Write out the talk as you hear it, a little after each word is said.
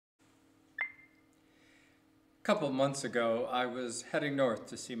A couple of months ago, I was heading north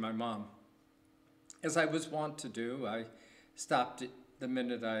to see my mom. As I was wont to do, I stopped the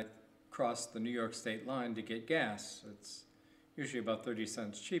minute I crossed the New York state line to get gas. It's usually about 30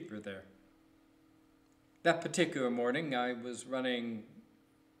 cents cheaper there. That particular morning, I was running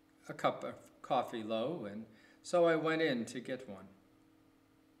a cup of coffee low, and so I went in to get one.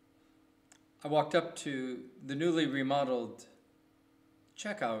 I walked up to the newly remodeled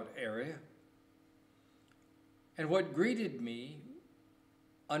checkout area, and what greeted me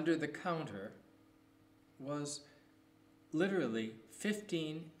under the counter was literally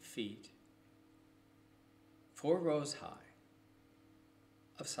 15 feet, 4 rows high,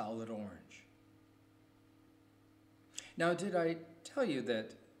 of solid orange. Now, did I tell you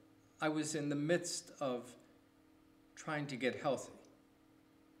that I was in the midst of trying to get healthy?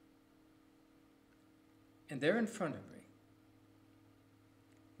 And there in front of me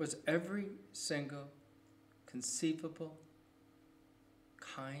was every single conceivable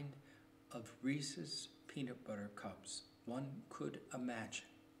kind of Reese's peanut butter cups one could imagine.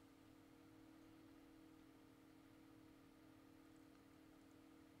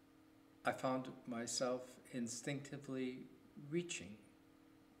 I found myself instinctively reaching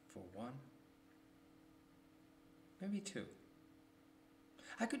for one, maybe two.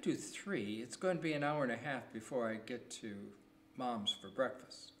 I could do 3. It's going to be an hour and a half before I get to Mom's for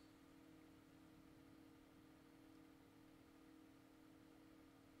breakfast.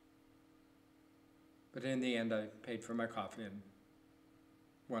 But in the end, I paid for my coffee and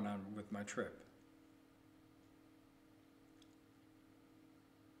went on with my trip.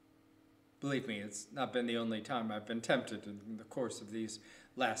 Believe me, it's not been the only time I've been tempted in the course of these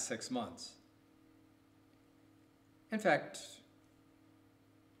last 6 months. In fact,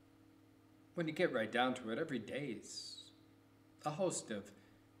 when you get right down to it, every day is a host of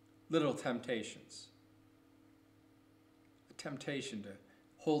little temptations. A temptation to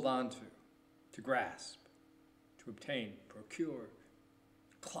hold on to grasp, to obtain, procure,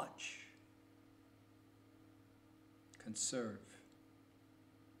 clutch, conserve.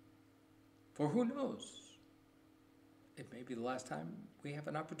 For who knows? It may be the last time we have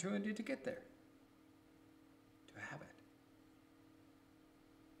an opportunity to get there, to have it.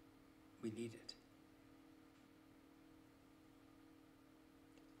 We need it.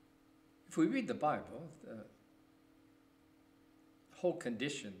 If we read the Bible, the whole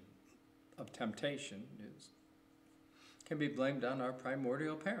condition of temptation can be blamed on our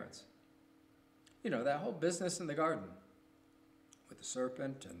primordial parents. You know, that whole business in the garden with the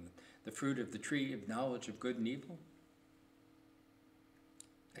serpent and the fruit of the tree of knowledge of good and evil.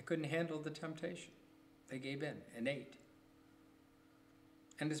 They couldn't handle the temptation. They gave in and ate.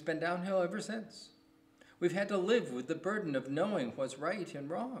 And it's been downhill ever since. We've had to live with the burden of knowing what's right and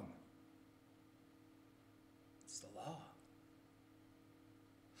wrong. It's the law.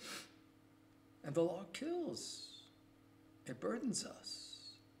 And the law kills. It burdens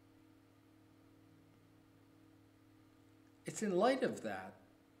us. It's in light of that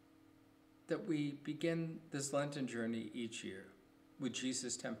we begin this Lenten journey each year with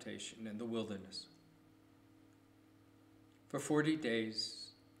Jesus' temptation in the wilderness. For 40 days,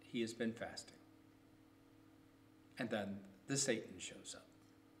 he has been fasting. And then the Satan shows up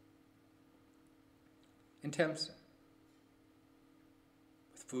and tempts him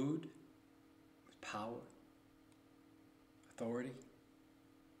with food, with power, authority,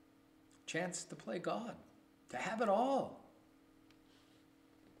 chance to play God, to have it all.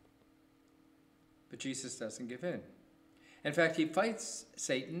 But Jesus doesn't give in. In fact, he fights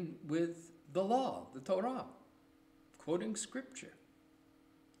Satan with the law, the Torah, quoting scripture.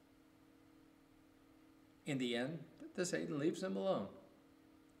 In the end, the Satan leaves him alone,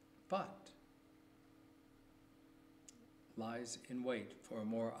 but lies in wait for a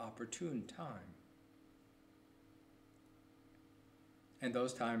more opportune time. And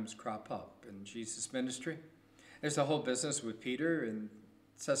those times crop up in Jesus' ministry. There's a whole business with Peter in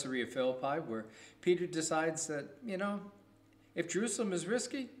Caesarea Philippi where Peter decides that, if Jerusalem is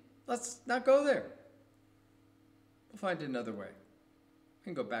risky, let's not go there. We'll find another way. We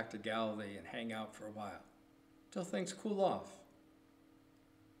can go back to Galilee and hang out for a while till things cool off.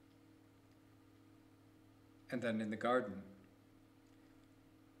 And then in the garden,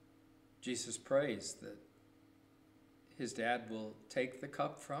 Jesus prays that his dad will take the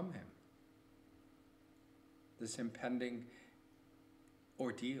cup from him. This impending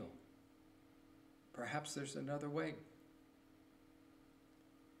ordeal. Perhaps there's another way.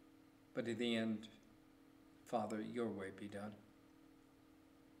 But in the end, Father, your way be done.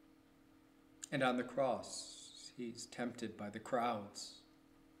 And on the cross, he's tempted by the crowds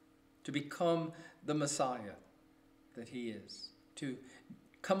to become the Messiah, that he is, to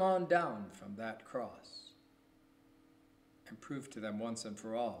come on down from that cross and prove to them once and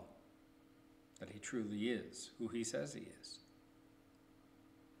for all that he truly is who he says he is.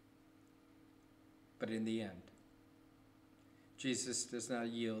 But in the end, Jesus does not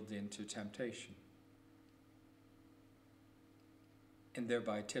yield into temptation and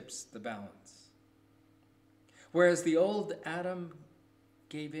thereby tips the balance. Whereas the old Adam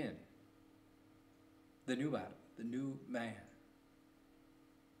gave in, the new Adam, the new man,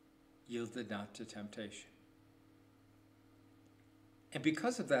 yielded not to temptation. And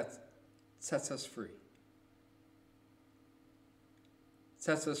because of that, sets us free.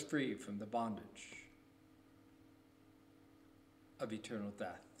 Sets us free from the bondage of eternal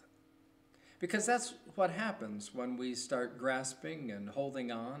death. Because that's what happens when we start grasping and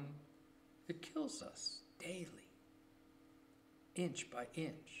holding on. It kills us daily, inch by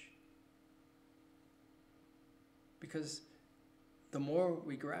inch. Because the more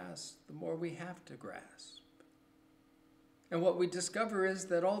we grasp, the more we have to grasp. And what we discover is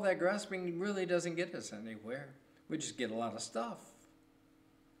that all that grasping really doesn't get us anywhere. We just get a lot of stuff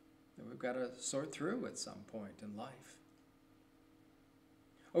that we've got to sort through at some point in life.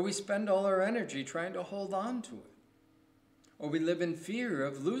 Or we spend all our energy trying to hold on to it. Or we live in fear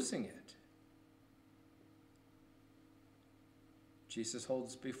of losing it. Jesus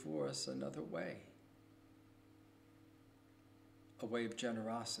holds before us another way. A way of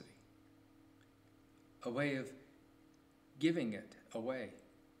generosity. A way of giving it away.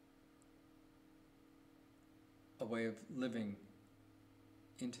 A way of living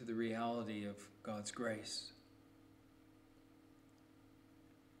into the reality of God's grace.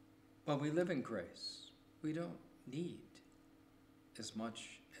 When we live in grace, we don't need as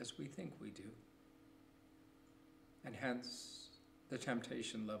much as we think we do. And hence, the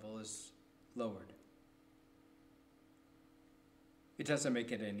temptation level is lowered. It doesn't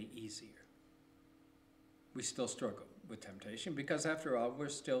make it any easier. We still struggle with temptation because, after all, we're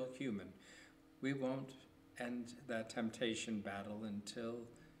still human. We won't end that temptation battle until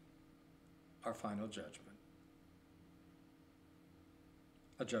our final judgment.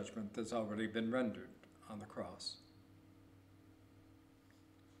 A judgment that's already been rendered on the cross.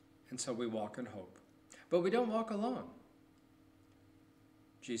 And so we walk in hope. But we don't walk alone.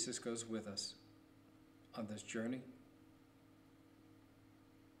 Jesus goes with us on this journey,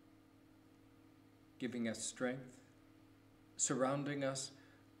 giving us strength, surrounding us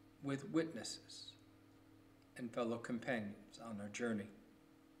with witnesses and fellow companions on our journey,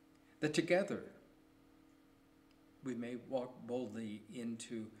 that together we may walk boldly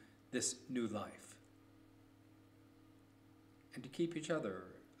into this new life and to keep each other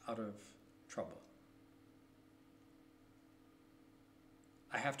out of trouble.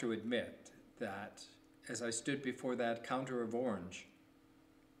 I have to admit that as I stood before that counter of orange,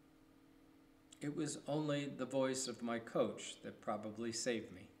 it was only the voice of my coach that probably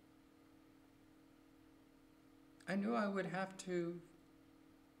saved me. I knew I would have to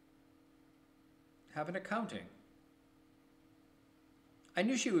have an accounting. I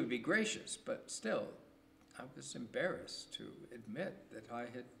knew she would be gracious, but still, I was embarrassed to admit that I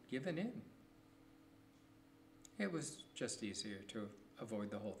had given in. It was just easier to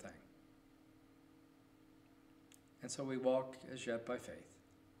avoid the whole thing. And so we walk as yet by faith,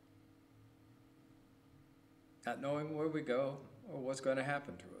 not knowing where we go or what's going to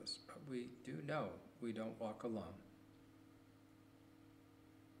happen to us, but we do know we don't walk alone.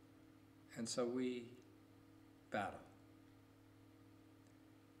 And so we battle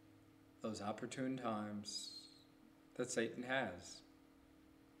those opportune times that Satan has.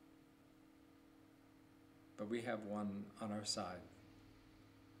 But we have one on our side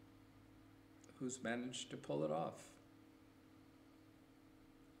who's managed to pull it off.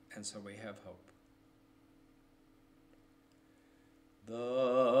 And so we have hope.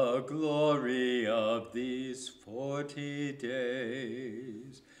 The glory of these 40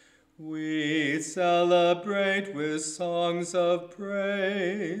 days we celebrate with songs of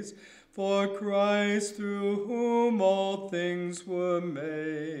praise, for Christ, through whom all things were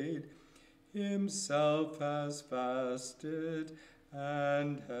made, himself has fasted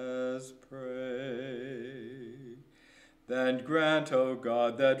and has prayed. Then grant, O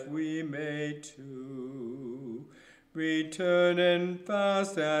God, that we may too return in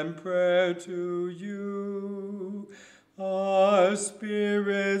fast and prayer to you, our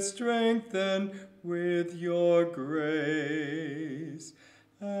spirits strengthen with your grace,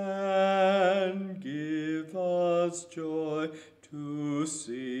 and give us joy to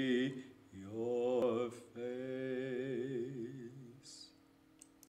see your face.